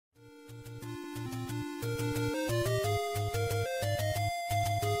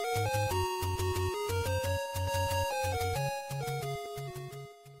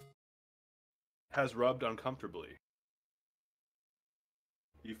has rubbed uncomfortably.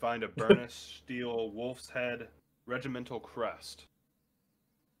 You find a burnished steel wolf's head regimental crest.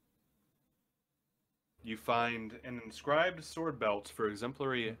 You find an inscribed sword belt for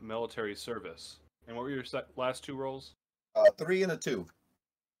exemplary military service. And what were your last 2 rolls? 3 and a 2.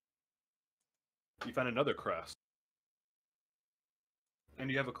 You find another crest. And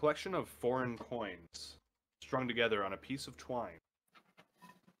you have a collection of foreign coins strung together on a piece of twine.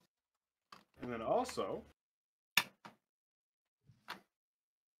 And then also,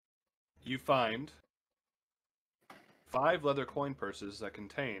 you find 5 leather coin purses that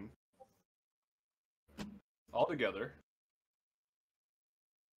contain, altogether,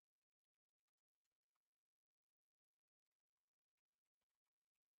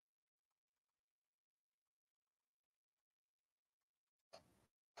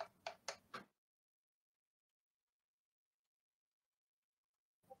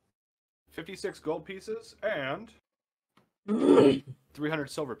 $56 gold pieces and 300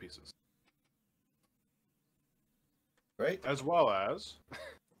 silver pieces. Great. As well as...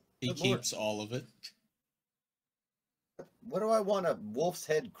 He Good keeps all of it. What do I want a wolf's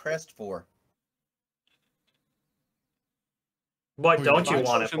head crest for? What don't you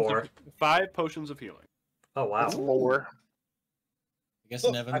want it potions for? of- 5 potions of healing. Oh, wow. That's more. I guess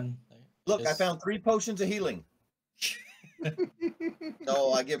Look, Nevin. Look, I just- found 3 potions of healing.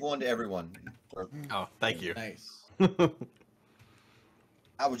 So I give one to everyone. Oh, thank you. Nice.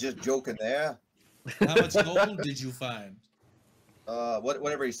 I was just joking there. How much gold did you find?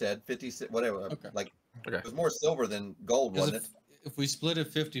 Whatever he said, 56, whatever. Okay. Like, Okay. it was more silver than gold, Because wasn't if we split it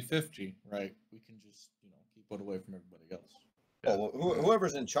 50-50, right, we can just keep it away from everybody else. it? Oh, well,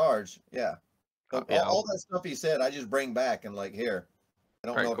 whoever's in charge, yeah. So Yeah, all that stuff he said, I just bring back and like, here. I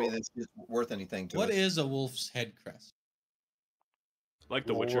don't Alright, know cool. if anything's worth anything to What us. is a wolf's head crest? Like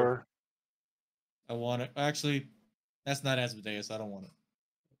The Witcher. Lore. I want it. Actually, that's not Asmodeus. I don't want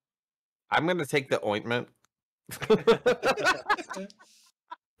I'm gonna take the ointment.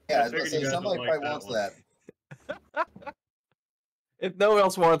 Yeah, I I was gonna figured say you guys somebody would like probably that wants one. that. If no one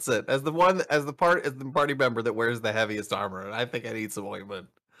else wants it, as the party member that wears the heaviest armor, I think I need some ointment.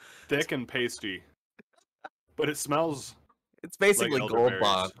 Thick and pasty. But it smells... It's basically gold elderberries.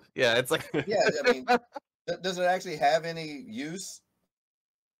 bond. Yeah, it's like Yeah, I mean, does it actually have any use?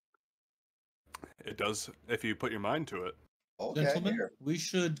 It does if you put your mind to it. Okay, Gentlemen, here. we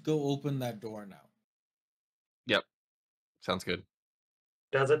should go open that door now. sounds good.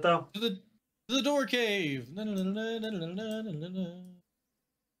 Does it, though? To the door cave. Na, na, na, na, na, na, na, na, na, na.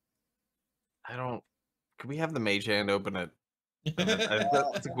 I don't. Could we have the mage hand open it? Well,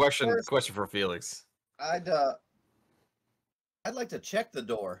 That's a question. first- Question for Felix. I'd like to check the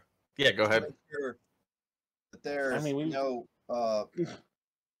door. Yeah, go to ahead. make sure that there's mean, we- no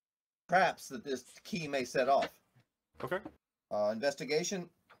traps that this key may set off. Okay. Investigation.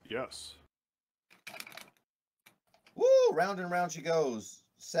 Yes. Woo! Round and round she goes.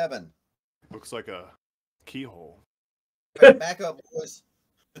 7. Looks like a keyhole. Back up, boys.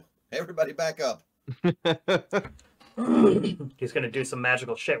 Everybody back up. He's gonna do some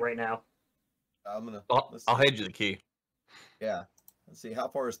magical shit right now. I'm gonna. I'll hand you the key. Yeah. Let's see. How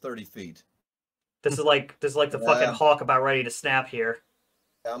far is 30 feet? This is like the fucking hawk about ready to snap here.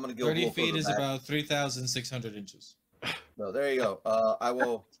 Yeah, I'm gonna go. 30 a little feet further is back. about 3,600 inches. So there you go. I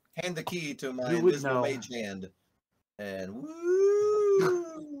will hand the key to my You would invisible know. mage hand, and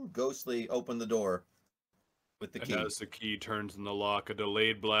woo, ghostly open the door with the And key. as the key turns in the lock, a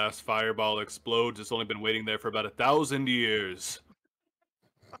delayed blast fireball explodes. It's only been waiting there for about 1,000 years.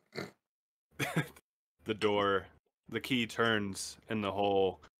 The key turns in the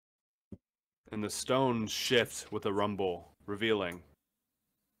hole, and the stones shift with a rumble, revealing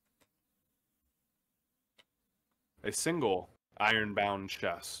a single iron-bound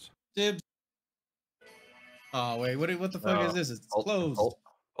chest. Dibs. Oh wait, what the fuck is this? It's closed.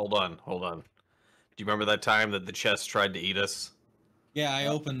 Hold on. Do you remember that time that the chest tried to eat us? Yeah, I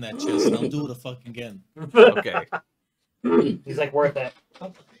opened that chest. And I'll do it a fucking again. Okay. He's like, worth it.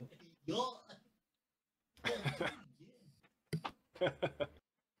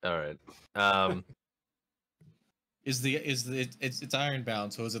 All right. It's iron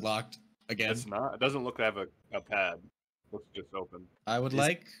bound, so is it locked again? It's not. It doesn't look to have a pad. Looks just open. I would Is-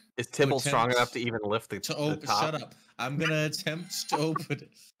 like Is Tibble strong attempt enough to even lift the to the open. top? Shut up! I'm gonna attempt to open it.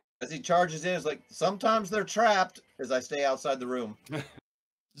 As he charges in, it's like sometimes they're trapped. As I stay outside the room.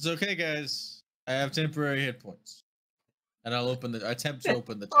 It's okay, guys. I have temporary hit points, and I'll attempt to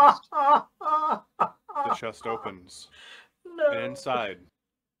open the chest. The chest opens, and No. inside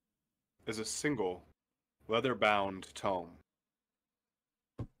is a single leather-bound tome.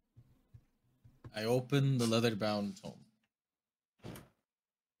 I open the leather-bound tome.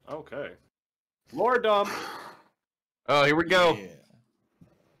 Okay. Lore dump. Oh, here we go. Yeah.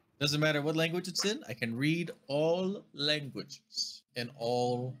 Doesn't matter what language it's in. I can read all languages in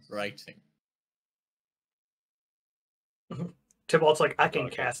all writing. Tybalt's like, I Oh, can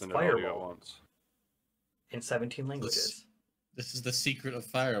can't cast send it all to you at Fireball once. in 17 languages. This is the secret of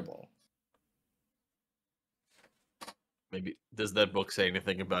Fireball. Maybe does that book say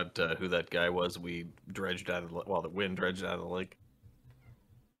anything about who that guy was we dredged out of the wind dredged out of the lake?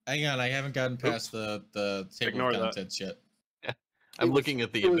 Hang on, I haven't gotten past the table Ignore of that. contents yet. I'm looking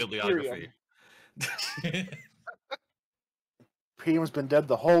at the it was bibliography. Priam's been dead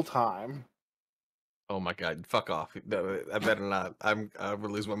the whole time. Oh my god, fuck off. No, I better not. I'm gonna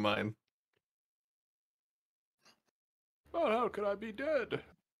lose my mind. Oh, how could I be dead?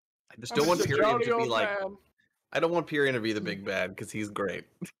 I just don't want just a Pyrian jolly to be old like man. I don't want Pyrian to be the big bad because he's great.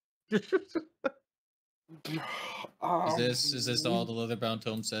 Is this all the leather-bound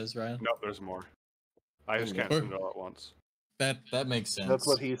tome says, Ryan? No, there's more. I just can't Lord. send it all at once. That makes sense. That's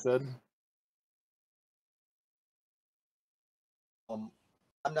what he said.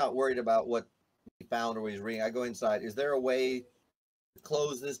 I'm not worried about what he found or what he's reading. I go inside. Is there a way to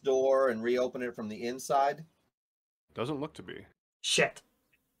close this door and reopen it from the inside? Doesn't look to be. Shit.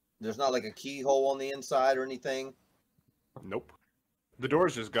 There's not like a keyhole on the inside or anything? Nope. The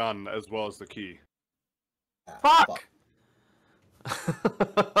door's just gone as well as the key. Ah, Fuck!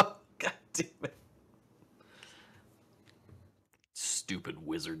 God damn it. Stupid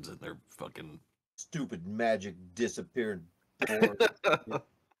wizards and their fucking Stupid magic disappeared door. All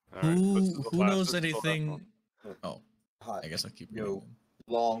right, this is the Who last- knows this is the last anything? one. Oh, Hot I guess I'll keep Yo. going.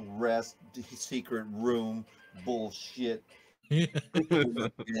 long rest, secret room, bullshit then.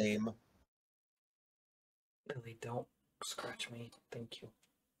 game. Billy, don't scratch me. Thank you.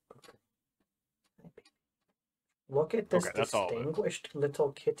 Look at this Okay, that's all of it. distinguished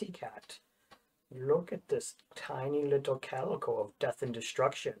little kitty cat. Look at this tiny little calico of death and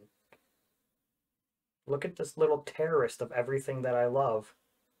destruction. Look at this little terrorist of everything that I love.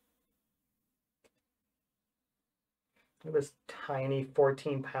 Look at this tiny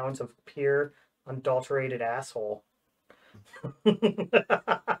 14 pounds of pure, unadulterated asshole.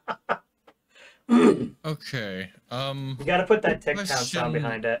 Okay. You gotta put that tick pound sound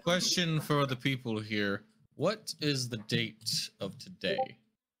behind it. Question for the people here: what is the date of today?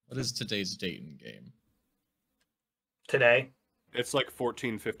 What is today's date in game? Today. It's like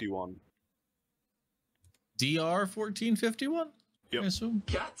 1451. DR 1451. Yep. I assume.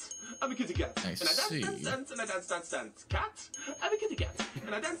 Cat, I'm a kitty cat. I And I dance, see. dance, dance, and I dance, dance, dance. Cat, I'm a kitty cat.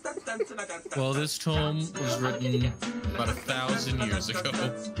 And I dance, dance, dance, and I dance, dance. Well, this tome was written about 1,000 years ago.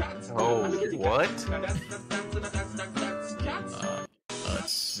 Oh, what?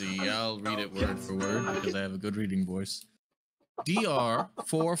 Let's see. I'll read it word for word because I have a good reading voice. DR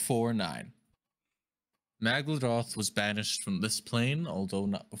 449. Magladroth was banished from this plane, although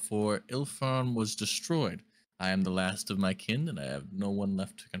not before Ilfarm was destroyed. I am the last of my kin, and I have no one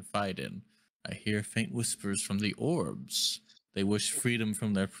left to confide in. I hear faint whispers from the orbs. They wish freedom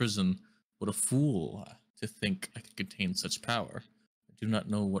from their prison. What a fool to think I could contain such power. I do not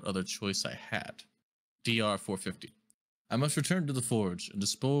know what other choice I had. DR 450. I must return to the forge and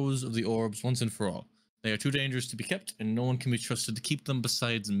dispose of the orbs once and for all. They are too dangerous to be kept, and no one can be trusted to keep them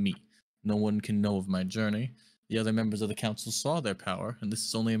besides me. No one can know of my journey. The other members of the council saw their power, and this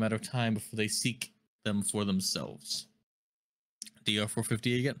is only a matter of time before they seek them for themselves. DR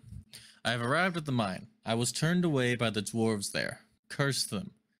 450 again. I have arrived at the mine. I was turned away by the dwarves there. Curse them.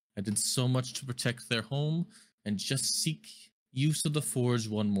 I did so much to protect their home, and just seek use of the forge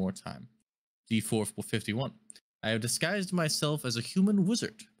one more time. D4 451. I have disguised myself as a human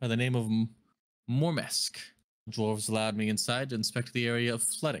wizard by the name of Mormesk. Dwarves allowed me inside to inspect the area of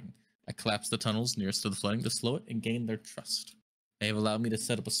flooding. I collapsed the tunnels nearest to the flooding to slow it and gain their trust. They have allowed me to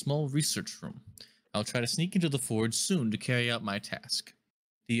set up a small research room. I'll try to sneak into the forge soon to carry out my task.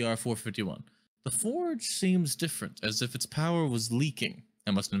 DR 451. The forge seems different, as if its power was leaking.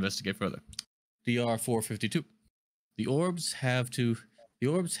 I must investigate further. DR 452. The orbs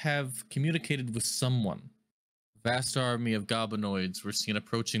have communicated with someone. A vast army of goblinoids were seen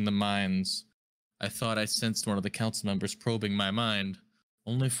approaching the mines. I thought I sensed one of the council members probing my mind,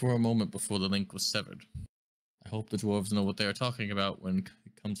 only for a moment before the link was severed. I hope the dwarves know what they are talking about when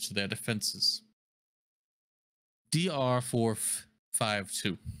it comes to their defenses. DR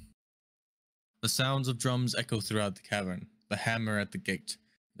 452. The sounds of drums echo throughout the cavern, the hammer at the gate.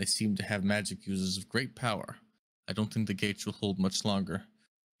 They seem to have magic users of great power. I don't think the gates will hold much longer.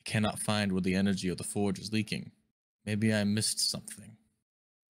 I cannot find where the energy of the forge is leaking. Maybe I missed something.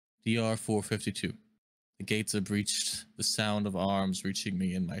 DR 452. The gates are breached. The sound of arms reaching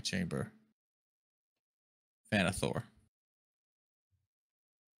me in my chamber. Thanathor.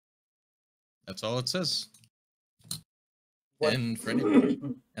 That's all it says. What- And for anybody,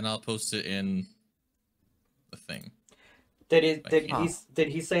 and I'll post it in the thing. Did Huh.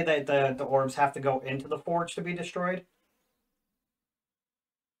 he say that the orbs have to go into the forge to be destroyed?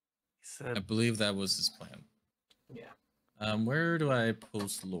 He I said, believe that was his plan. Yeah. Where do I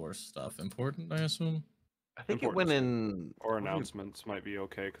post lore stuff? Important, I assume. I think it Important went stuff. in. Or what did we- announcements might be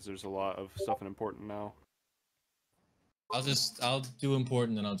okay because there's a lot of stuff in important now. I'll do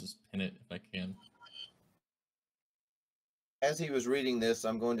important and I'll just pin it if I can. As he was reading this,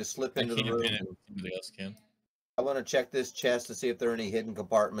 I'm going to slip I into the can't room. pin it. Somebody else can. I want to check this chest to see if there are any hidden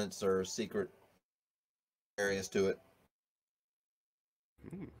compartments or secret areas to it.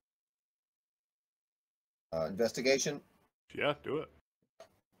 Hmm. Investigation. Yeah, do it.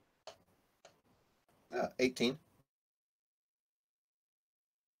 18.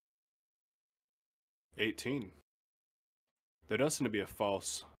 18. There does seem to be a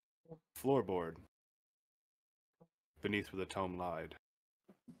false floorboard beneath where the tome lied.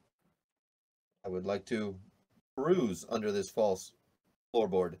 I would like to peruse under this false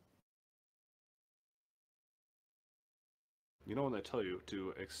floorboard. You know when they tell you to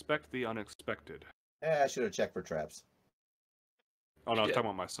expect the unexpected. I should have checked for traps. Oh no, I was Yeah. talking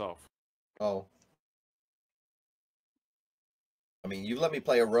about myself. Oh. I mean, you let me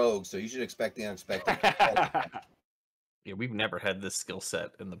play a rogue, so you should expect the unexpected. Yeah, we've never had this skill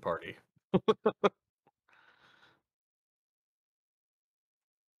set in the party.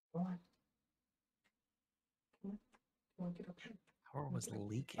 Power was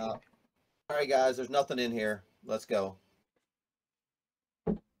leaking. All right, guys, there's nothing in here. Let's go.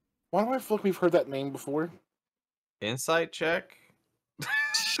 Why do I feel like we've heard that name before? Insight check.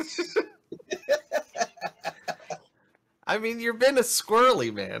 I mean, you're being a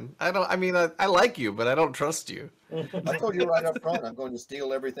squirrely man. I like you, but I don't trust you. I told you right up front, I'm going to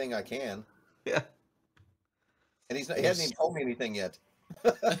steal everything I can. Yeah. And he hasn't even told me anything yet.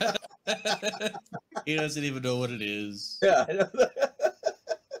 He doesn't even know what it is. Yeah.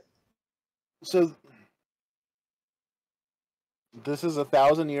 So this is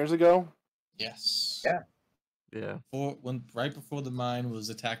 1,000 years ago. Yes. Yeah. Yeah. Right before the mine was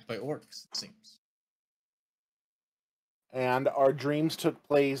attacked by orcs, it seems. And our dreams took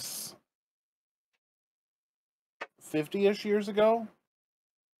place 50-ish years ago.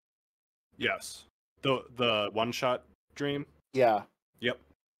 Yes. The one shot dream? Yeah. Yep.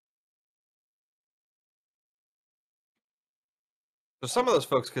 So some of those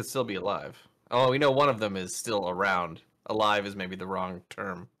folks could still be alive. Oh, we know one of them is still around. Alive is maybe the wrong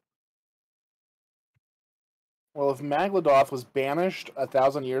term. Well, if Magladoth was banished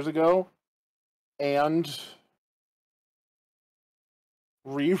 1,000 years ago and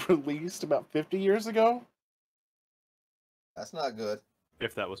re-released about 50 years ago, That's not good.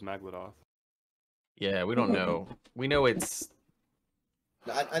 If that was Magladoth. Yeah, we don't know. We know it's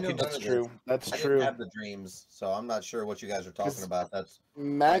I know none that's of true. this. That's I true. didn't have the dreams, so I'm not sure what you guys are talking 'Cause about. That's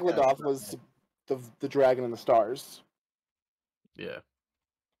Magladoth was the dragon in the stars. yeah.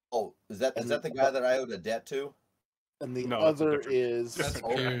 is that the guy that I owed a debt to? And the No, that's a other different- is That's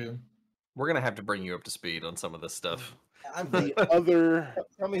Okay. Imperium. We're gonna have to bring you up to speed on some of this stuff. I'm the good. other.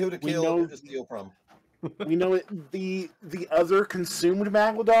 Tell me who to we kill, know- who to steal from. We know it. The other consumed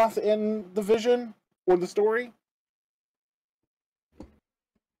Magladoth in the vision or the story.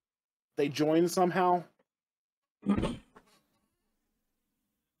 They joined somehow.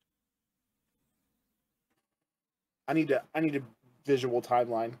 I need a visual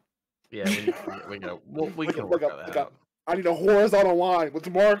timeline. Yeah, we go. We Like can a- work like a- that like a- out. I need a horizontal line with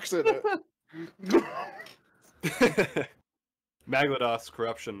marks in it. Magladoth's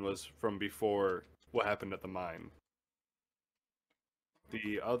corruption was from before what happened at the mine.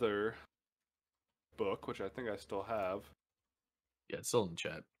 The other book, which I think I still have, Yeah, it's still in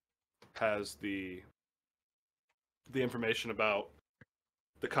chat. has the information about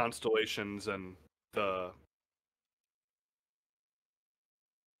the constellations and the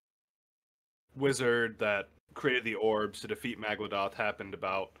wizard that created the orbs to defeat Magladoth happened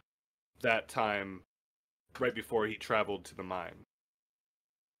about that time right before he traveled to the mine.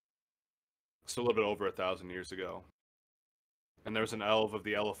 So a little bit over 1,000 years ago. And there's an elf of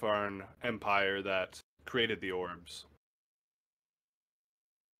the Elefarn Empire that created the orbs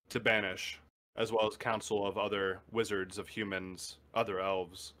to banish, as well as council of other wizards of humans, other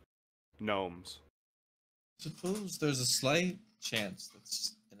elves, gnomes. Suppose there's a slight chance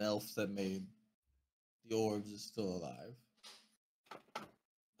that's an elf that made the orbs is still alive.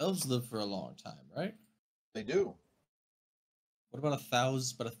 elves live for a long time, right? They do. What about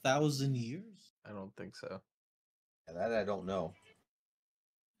 1,000 years? I don't think so. Yeah, that I don't know.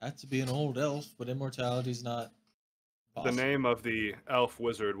 Had to be an old elf, but immortality's not The possible. name of the elf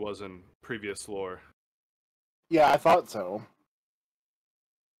wizard was in previous lore. Yeah, I thought so.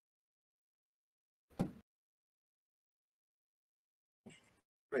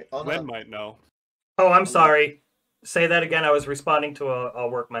 Wait, on Wen the, might know. Oh, I'm sorry. Say that again. I was responding to a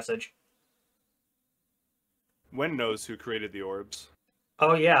work message. Wen knows who created the orbs.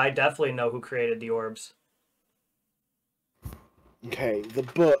 Oh yeah, I definitely know who created the orbs. Okay, the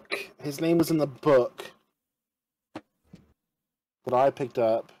book. His name was in the book that I picked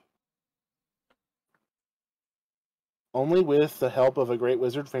up. Only with the help of a great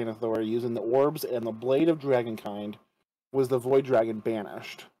wizard Phanethor, using the orbs and the blade of dragonkind, was the void dragon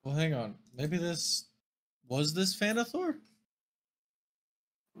banished. Well, hang on. Maybe this Phanethor?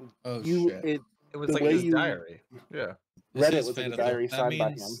 Oh shit! It was The like way his you diary. Yeah. This Reddit is was in the Phanethor. diary That signed by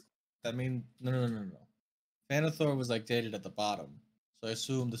means him. that means no. Phanethor was like dated at the bottom, so I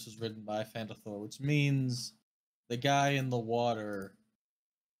assume this was written by Phanethor, which means the guy in the water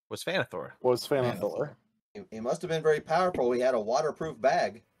Was Phanethor. Was Phanethor. he must have been very powerful. He had a waterproof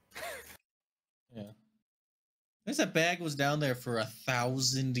bag. Yeah. Guess that bag was down there for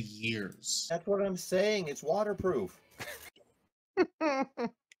 1,000 years. That's what I'm saying. It's waterproof.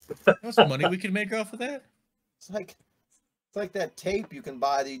 That's some money we could make off of that. It's like that tape you can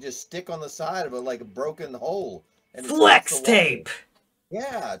buy that you just stick on the side of it like a broken hole. And it Flex stops the water. tape.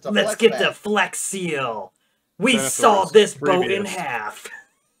 Yeah, it's a Let's flex get bag. the flex seal. We Phanethor's sawed this boat in previous. half.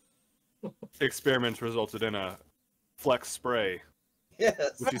 Experiments resulted in a flex spray,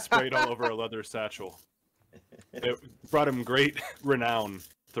 Yes. which he sprayed all over a leather satchel. It brought him great renown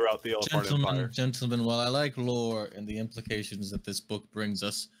throughout the Elfhard Empire. Gentlemen, while I like lore and the implications that this book brings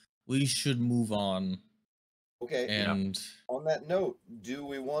us, we should move on Okay. and On that note, do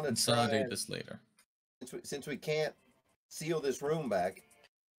we want to try consolidate and, this later. since we can't seal this room back,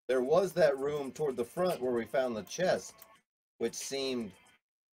 there was that room toward the front where we found the chest, which seemed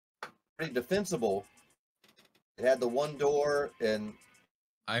pretty defensible. It had the one door, and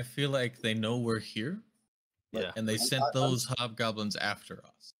I feel like they know we're here, Yeah. and they sent those hobgoblins after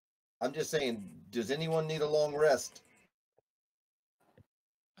us. I'm just saying, does anyone need a long rest?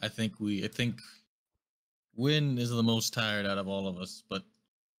 I think Win is the most tired out of all of us, but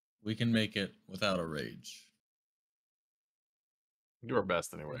we can make it without a rage. Do our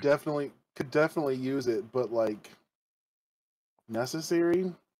best anyway. Could definitely use it, but like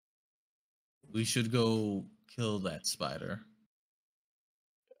necessary. We should go kill that spider.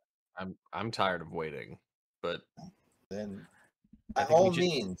 I'm tired of waiting, but Then, I by think we all should-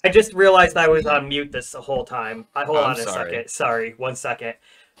 means, I just realized I was on mute this whole time. Hold I'm on a sorry. second. Sorry, 1 second.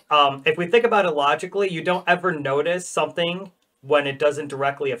 If we think about it logically, you don't ever notice something when it doesn't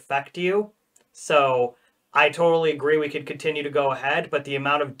directly affect you. So I totally agree we could continue to go ahead, but the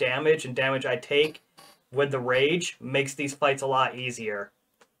amount of damage I take with the rage makes these fights a lot easier.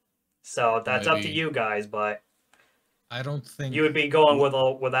 So that's up to Maybe. you guys, but I don't think you would be going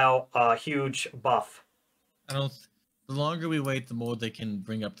without a huge buff. The longer we wait, the more they can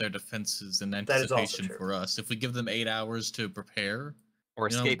bring up their defenses in is also anticipation true. for us. If we give them 8 hours to prepare, or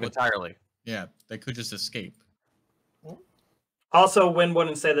You know, escape but- entirely. yeah, they could just escape. Also, Win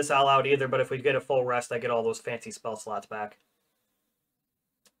wouldn't say this out loud either, but if we get a full rest, I get all those fancy spell slots back.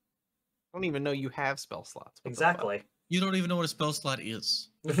 I don't even know you have spell slots. What the Exactly. You don't even know what a spell slot is.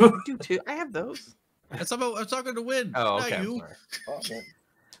 fuck? I do too. I have those. I'm talking to Win. Oh, not okay. I'm you. sorry. oh, man.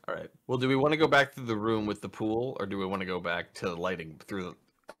 All right. Well, do we want to go back to the room with the pool, or do we want to go back to the lighting through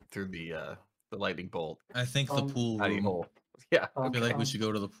the lightning bolt? I think the pool Tiny room. hole. Yeah. I feel like we should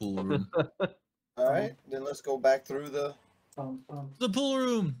go to the pool room. All right, then let's go back through the. The pool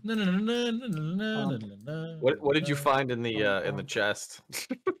room. What did you find in the chest?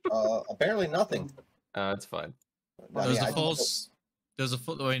 Apparently nothing. It's fine. I There's mean, a I- false. There's a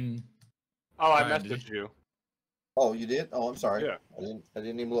foot. I mean, Oh, I Alright, messaged you. Oh, you did? Oh, I'm sorry. Yeah. I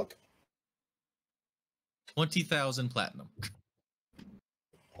didn't even look. 20,000 platinum.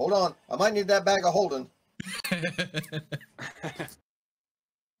 Hold on, I might need that bag of holding.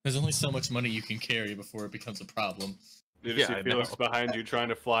 There's only so much money you can carry before it becomes a problem. Did you Yeah, see I Felix know. behind you trying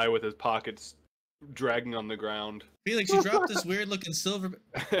to fly with his pockets dragging on the ground? Felix, you dropped this weird looking silver.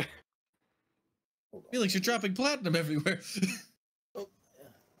 Felix, you're dropping platinum everywhere.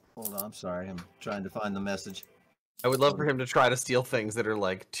 Hold on, I'm sorry. I'm trying to find the message. I would love for him to try to steal things that are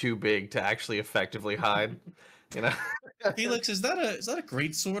like too big to actually effectively hide. You know. Felix, is that a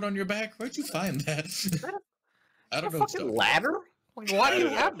great sword on your back? Where'd you find that? I don't know. Fucking ladder? Why do you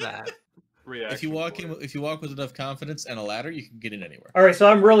have that? Reaction If you walk for in, it. if you walk with enough confidence and a ladder, you can get in anywhere. All right, so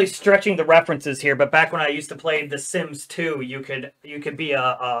I'm really stretching the references here, but back when I used to play The Sims 2, you could be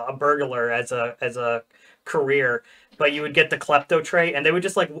a burglar as a career, but you would get the klepto trait, and they would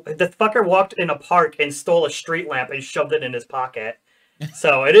just like the fucker walked in a park and stole a street lamp and shoved it in his pocket.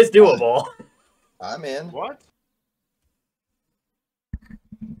 So it is doable. I'm in. What?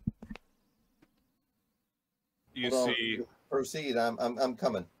 You Hold on. see Proceed. I'm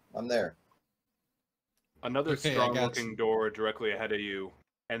coming. I'm there. another Okay, I strong got looking door directly ahead of you,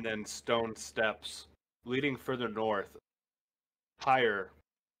 and then stone steps leading further north, higher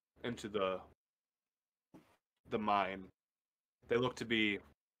into the mine. They look to be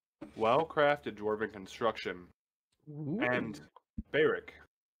well crafted dwarven construction. And Barrick,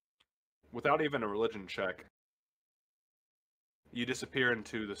 without even a religion check, you disappear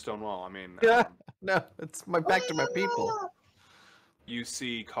into the stone wall. I mean, Yeah. No, it's back to my people. you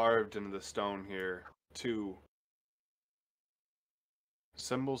see carved into the stone here 2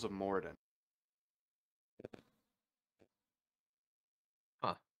 symbols of Moradin.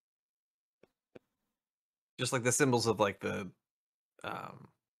 Just like the symbols of like the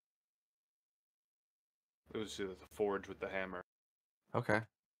It was the forge with the hammer. okay.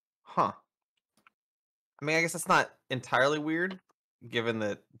 Huh. I mean, I guess that's not entirely weird, given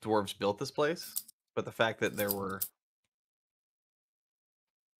that dwarves built this place, but the fact that there were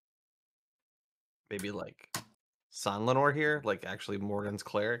maybe like San Lenore here, like actually Morden's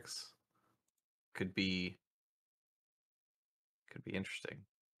clerics, could be interesting.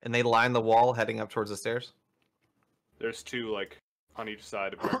 And they line the wall heading up towards the stairs. There's 2 like on each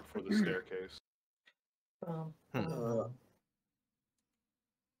side of right before the staircase.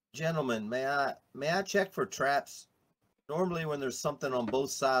 Gentlemen, may I check for traps? Normally, when there's something on both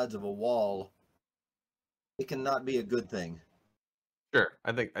sides of a wall, it cannot be a good thing. Sure,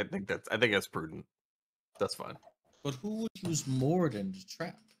 I think that's prudent. That's fine. But who would use Morden to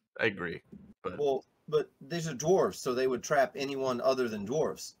trap? I agree. But Well, but these are dwarves, so they would trap anyone other than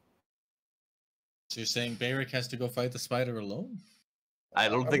dwarves. So you're saying Barrick has to go fight the spider alone? I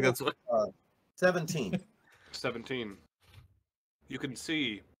don't think that's what 17. 17. You can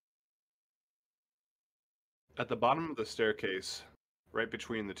see at the bottom of the staircase, right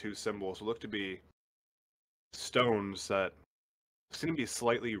between the 2 symbols, look to be stones that seem to be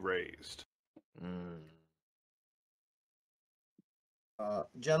slightly raised.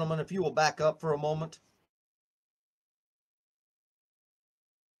 Gentlemen, if you will back up for a moment.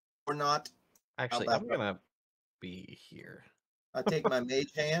 Or not. Actually, back I'm up. gonna be here. I take my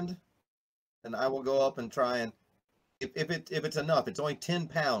mage hand, and I will go up and try and, if it's enough, it's only 10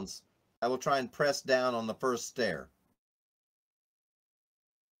 pounds. I will try and press down on the first stair.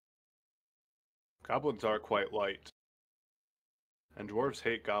 Goblins are quite light, and dwarves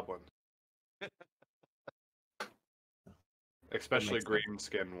hate goblins. Especially makes sense.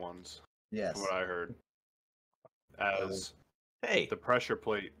 green-skinned ones, Yes. from what I heard. As Hey, the pressure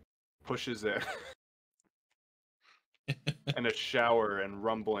plate pushes in, and a shower and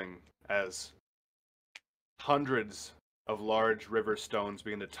rumbling as hundreds of large river stones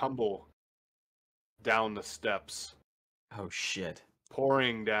begin to tumble down the steps, oh shit.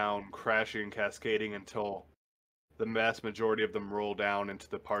 pouring down, crashing, cascading until the vast majority of them roll down into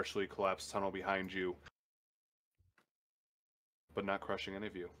the partially collapsed tunnel behind you, but not crushing any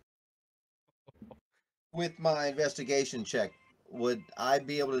of you. With my investigation check, would I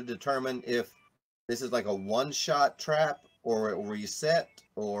be able to determine if this is like a one-shot trap or it will reset,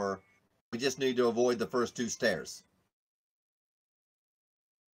 or we just need to avoid the first 2 stairs?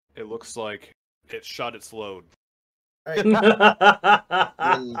 It looks like it shot its load. All right.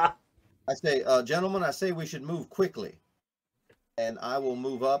 Then I say, gentlemen, I say we should move quickly. And I will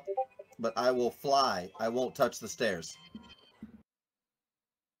move up, but I will fly. I won't touch the stairs.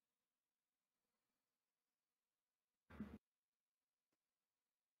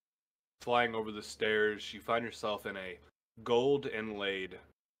 Flying over the stairs, you find yourself in a gold inlaid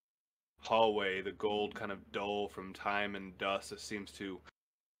hallway. The gold kind of dull from time and dust. It seems to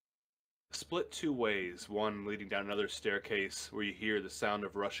split 2 ways, one leading down another staircase where you hear the sound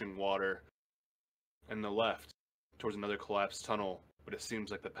of rushing water, and the left towards another collapsed tunnel, but it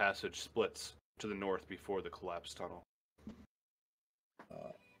seems like the passage splits to the north before the collapsed tunnel.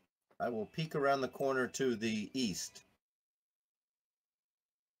 I will peek around the corner to the east.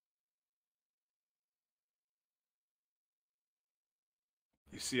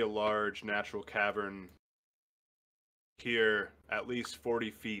 You see a large natural cavern here, at least 40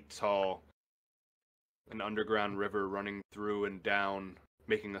 feet tall, an underground river running through and down,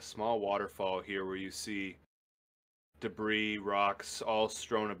 making a small waterfall here where you see debris, rocks, all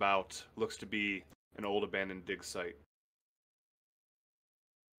strewn about. Looks to be an old abandoned dig site.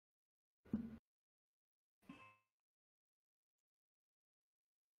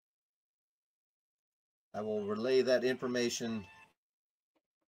 I will relay that information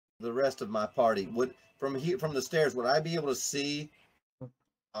to the rest of my party. Would from the stairs, would I be able to see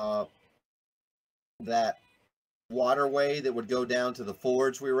that waterway that would go down to the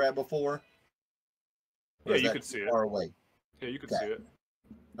forge we were at before? Or Yeah, is you that could too see it. far away? Yeah, you could Okay. see it.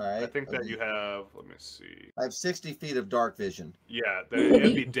 All right. I think that you have, let me see. I have 60 feet of dark vision. Yeah,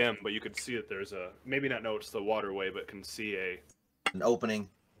 it'd be dim, but you could see that there's a, maybe not know it's the waterway, but can see An opening.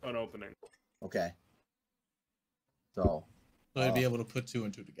 an opening. Okay. So So I'd be able to put 2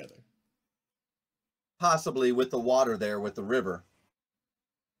 and 2 together. possibly with the water there with the river.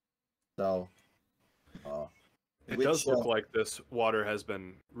 So It does look like this water has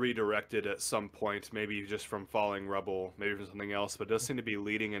been redirected at some point, maybe just from falling rubble, maybe from something else, but it does seem to be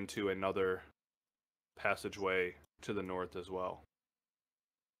leading into another passageway to the north as well.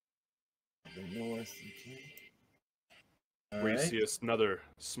 the north. Okay. All Where you right. see another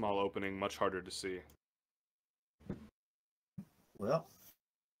small opening, much harder to see. Well,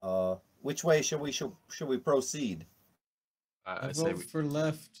 which way should we proceed? I I say vote for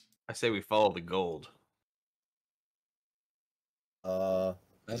left. we follow the gold. I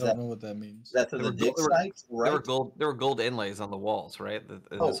Is don't that know what that means. that's in There the were dig gold- site, right? There were gold inlays on the walls, right? In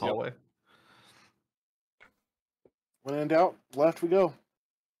Oh, this yep. hallway. When in doubt, left we go.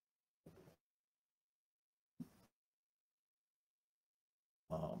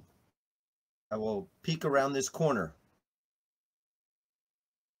 I will peek around this corner.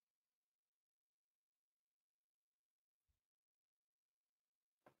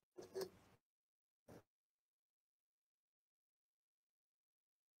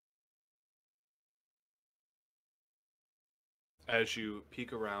 As you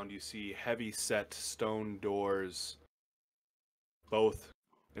peek around, you see heavy-set stone doors, both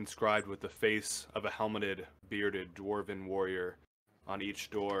inscribed with the face of a helmeted, bearded dwarven warrior on each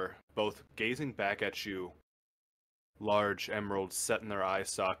door, both gazing back at you, large emeralds set in their eye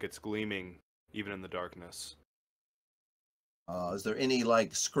sockets gleaming even in the darkness. Is there any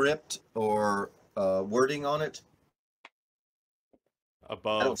like script or wording on it?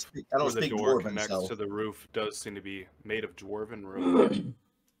 Above, I don't where the speak door Dwarven, connects so to the roof, does seem to be made of dwarven ruin.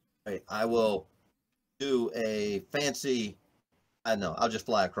 right, I will do a fancy. I know. I'll just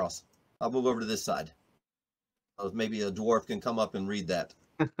fly across. I'll move over to this side. Maybe a dwarf can come up and read that.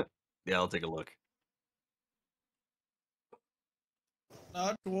 Yeah, I'll take a look.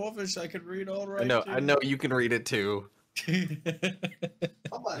 Not dwarvish, I can read all right. I know you can read it too.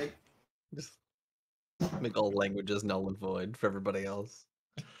 Somebody. Just make all languages null and void for everybody else.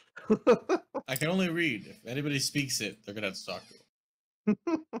 I can only read. If anybody speaks it, they're gonna have to talk to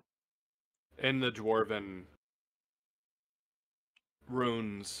him. In the dwarven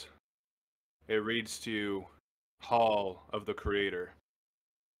runes, it reads to you, Hall of the Creator.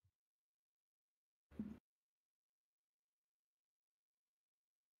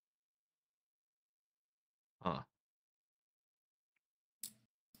 Huh.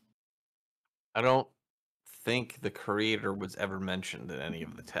 I don't think the creator was ever mentioned in any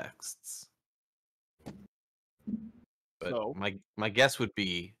of the texts. But So? my guess would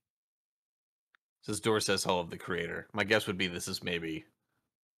be, this door says Hall of the Creator. My guess would be this is maybe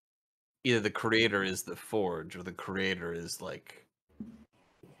either the creator is the forge or the creator is like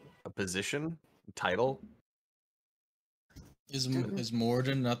a position, title. Is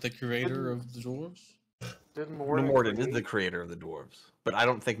Morden not the creator of the dwarves? Didn't Morden is the creator of the dwarves, but I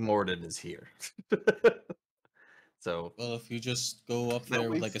don't think Morden is here. So Well, if you just go up there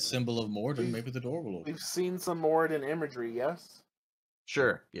with like a symbol of Morden, maybe the door will open. We've seen some Moradin imagery, yes?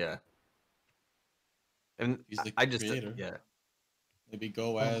 sure, yeah. And He's the I just creator. yeah. Maybe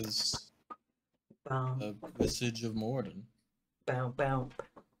go as Bow, a visage of Morden. bow, bow,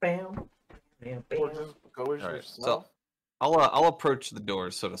 bow, bow, Or bow. just go as All right, yourself? so I'll approach the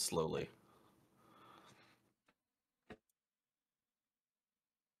doors sort of slowly.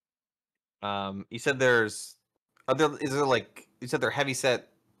 You said there's is there like you said they're heavy set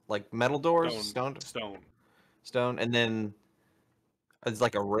like metal doors, Stone. stone, and then it's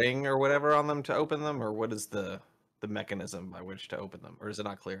like a ring or whatever on them to open them, or what is the mechanism by which to open them, or is it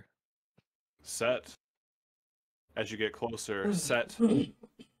not clear? Set. As you get closer, set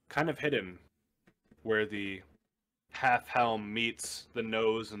kind of hidden where the half helm meets the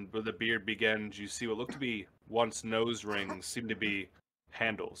nose and where the beard begins. You see what look to be once nose rings seem to be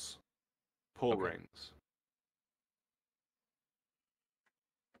handles, pull Okay. rings.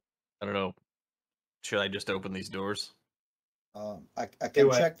 I don't know. Should I just open these doors? I can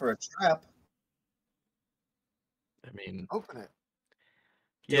Do it. check for a trap. I mean, Open it.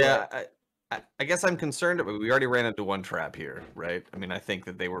 Do yeah, I guess I'm concerned. But we already ran into one trap here, right? I mean, I think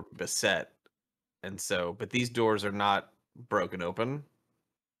that they were beset, and so, but these doors are not broken open.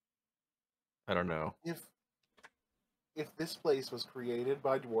 I don't know. If this place was created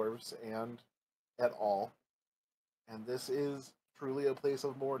by dwarves and at all, and this is truly a place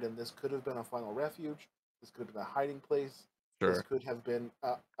of Morden, this could have been a final refuge. This could have been a hiding place. This Sure. could have been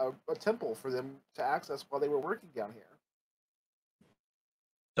a temple for them to access while they were working down here.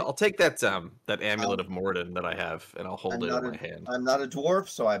 So I'll take that that amulet of Morden that I have, and I'll hold I'm it not in my hand. I'm not a dwarf,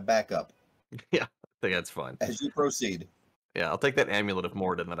 so I back up Yeah, I think that's fine. as you proceed. Yeah, I'll take that amulet of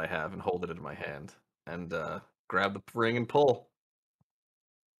Morden that I have and hold it in my hand, and grab the ring and pull.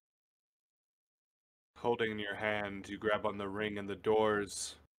 Holding in your hand, you grab on the ring, and the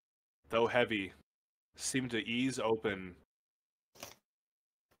doors, though heavy, seem to ease open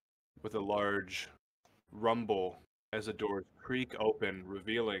with a large rumble as the doors creak open,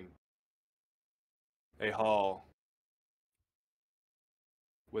 revealing a hall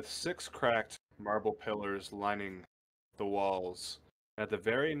with 6 cracked marble pillars lining the walls. At the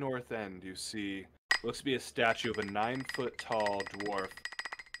very north end, you see looks to be a statue of a 9-foot-tall dwarf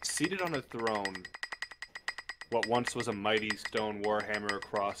seated on a throne. What once was a mighty stone warhammer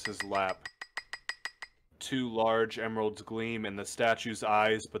across his lap. 2 large emeralds gleam in the statue's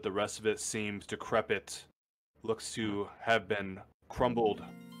eyes, but the rest of it seems decrepit. Looks to have been crumbled.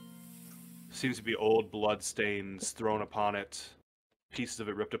 Seems to be old blood stains thrown upon it. Pieces of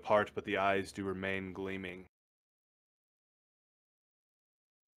it ripped apart, but the eyes do remain gleaming.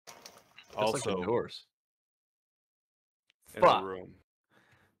 Just like Also, the doors. in Fuck. the room,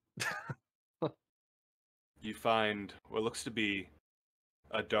 you find what looks to be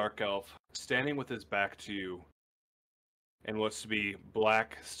a dark elf standing with his back to you in what's to be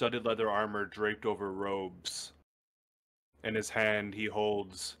black studded leather armor draped over robes. In his hand he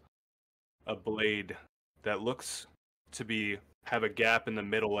holds a blade that looks to be have a gap in the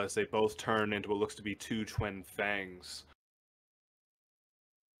middle as they both turn into what looks to be 2 twin fangs.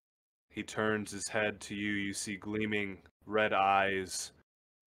 He turns his head to you. You see gleaming red eyes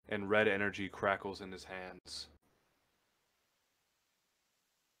and red energy crackles in his hands.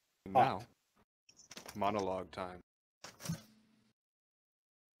 And now, monologue time.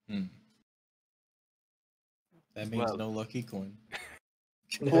 That means Well. no lucky coin.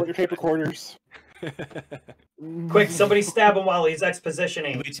 Pull out your paper corners. Quick, somebody stab him while he's Can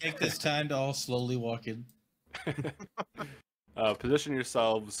expositioning. we take this time to all slowly walk in? Position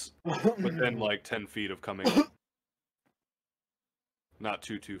yourselves within like 10 feet of coming in. Not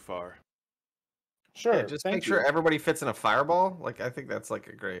too far. Sure. Yeah, just thank make sure you. everybody fits in a fireball. Like, I think that's like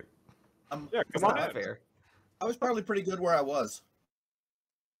a great. Yeah, It's come on not in. fair. I was probably pretty good where I was.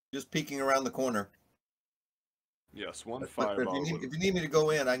 Just peeking around the corner. Yes, one But if fireball. you need me to go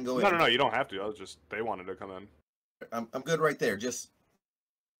in, I can go in. No, you don't have to. I was just, they wanted to come in. I'm good right there. Just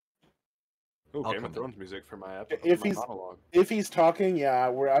Ooh, I'll Game come of in. Thrones music for my If my he's- monologue. If he's talking, yeah,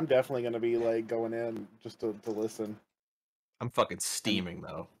 I'm definitely gonna be like going in just to listen I'm fucking steaming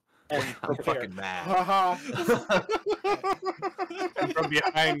though. and I'm prepare. fucking mad. Haha. And from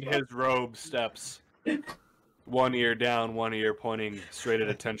behind his robe steps, one ear down, one ear pointing straight at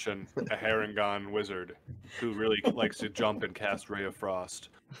attention, a Harengon wizard who really likes to jump and cast Ray of Frost.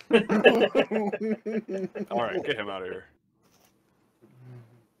 All right, get him out of here.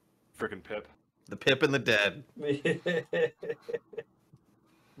 Frickin' Pip. The Pip and the Dead.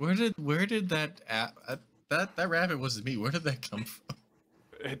 Where did that that rabbit wasn't me? Where did that come from?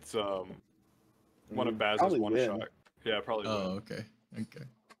 It's one of Baz's Probably one win. shot. Yeah, probably. Oh, win. okay.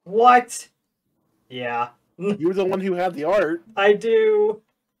 What? Yeah, You were the one who had the art. I do.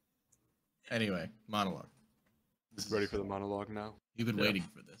 Anyway, monologue. Ready for the monologue now? You've been Yeah. waiting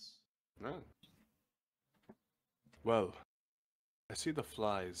for this. No. Well, I see the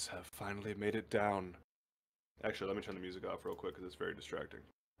flies have finally made it down. Actually, let me turn the music off real quick because it's very distracting.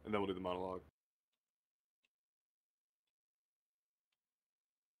 And then we'll do the monologue.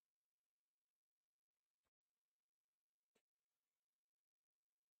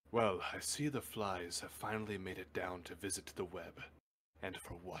 Well, I see the flies have finally made it down to visit the web. And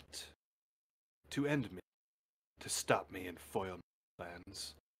for what? To end me. To stop me and foil my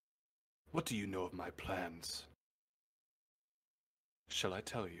plans. What do you know of my plans? Shall I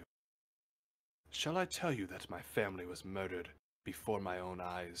tell you? Shall I tell you that my family was murdered before my own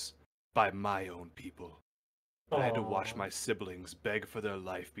eyes, by my own people? That I had to watch Aw. my siblings beg for their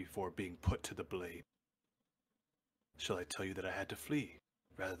life before being put to the blade? Shall I tell you that I had to flee,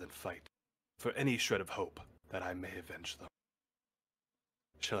 rather than fight, for any shred of hope that I may avenge them.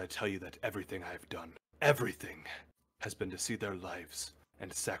 Shall I tell you that everything I have done, everything, has been to see their lives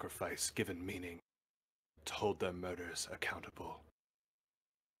and sacrifice given meaning, to hold their murders accountable.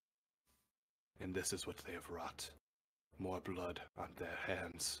 And this is what they have wrought. More blood on their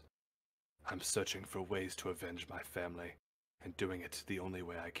hands. I'm searching for ways to avenge my family, and doing it the only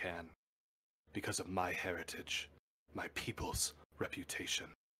way I can. Because of my heritage, my people's reputation.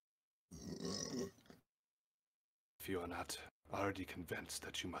 If you are not already convinced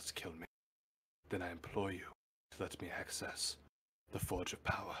that you must kill me, then I implore you to let me access the Forge of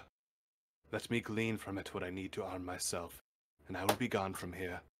Power. Let me glean from it what I need to arm myself, and I will be gone from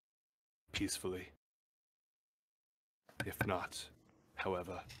here, peacefully. If not,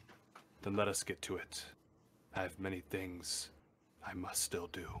 however, then let us get to it. I have many things I must still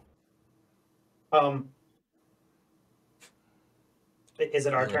do. Is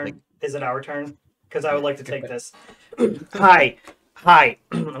it our I turn? think- Is it our turn? Because I would like to take this. Hi. I'm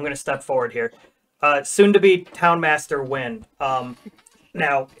going to step forward here. Soon to be Townmaster Win.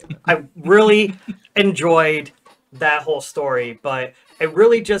 Now, I really enjoyed that whole story, but it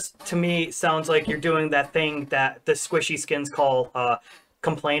really just, to me, sounds like you're doing that thing that the squishy skins call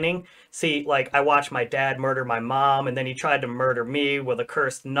complaining. See, like, I watched my dad murder my mom, and then he tried to murder me with a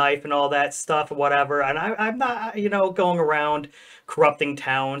cursed knife and all that stuff, whatever. And I'm not, going around corrupting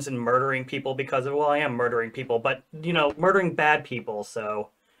towns and murdering people because of, well, I am murdering people, but, murdering bad people. So,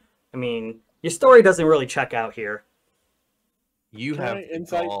 I mean, your story doesn't really check out here. You Can have I the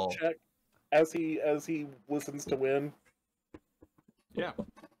insight gall. check as he listens to Win? Yeah.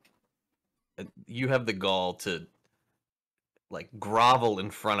 You have the gall to like grovel in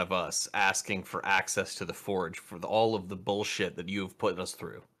front of us, asking for access to the forge for all of the bullshit that you have put us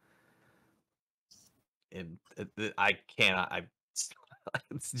through. I cannot.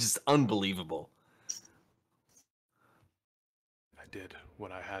 It's just unbelievable. I did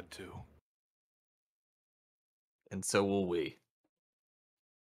what I had to. And so will we.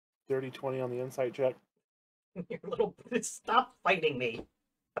 30-20 on the insight check. Your little stop fighting me.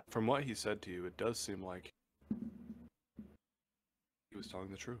 From what he said to you, it does seem like he was telling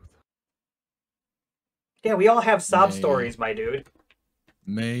the truth. Yeah, we all have sob May- stories, my dude.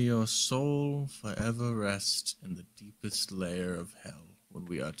 May your soul forever rest in the deepest layer of hell when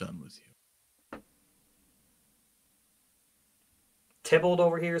we are done with you. Tybalt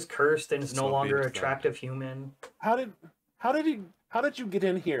over here is cursed and is no So be longer it an then. attractive human. How did you get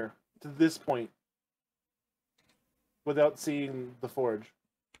in here to this point without seeing the forge?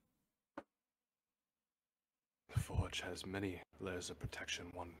 The forge has many layers of protection.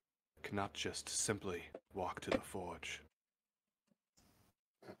 One cannot just simply walk to the forge.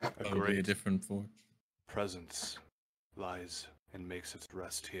 A Probably a great different forge. presence lies and makes its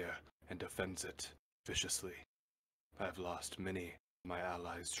rest here and defends it viciously. I have lost many of my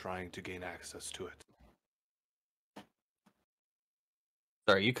allies trying to gain access to it.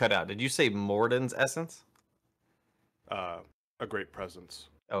 Sorry, you cut out. Did you say Morden's essence? A great presence.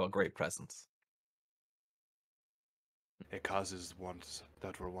 Oh, a great presence. It causes ones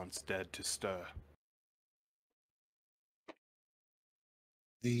that were once dead to stir.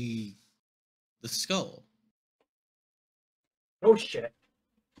 The skull. Oh shit.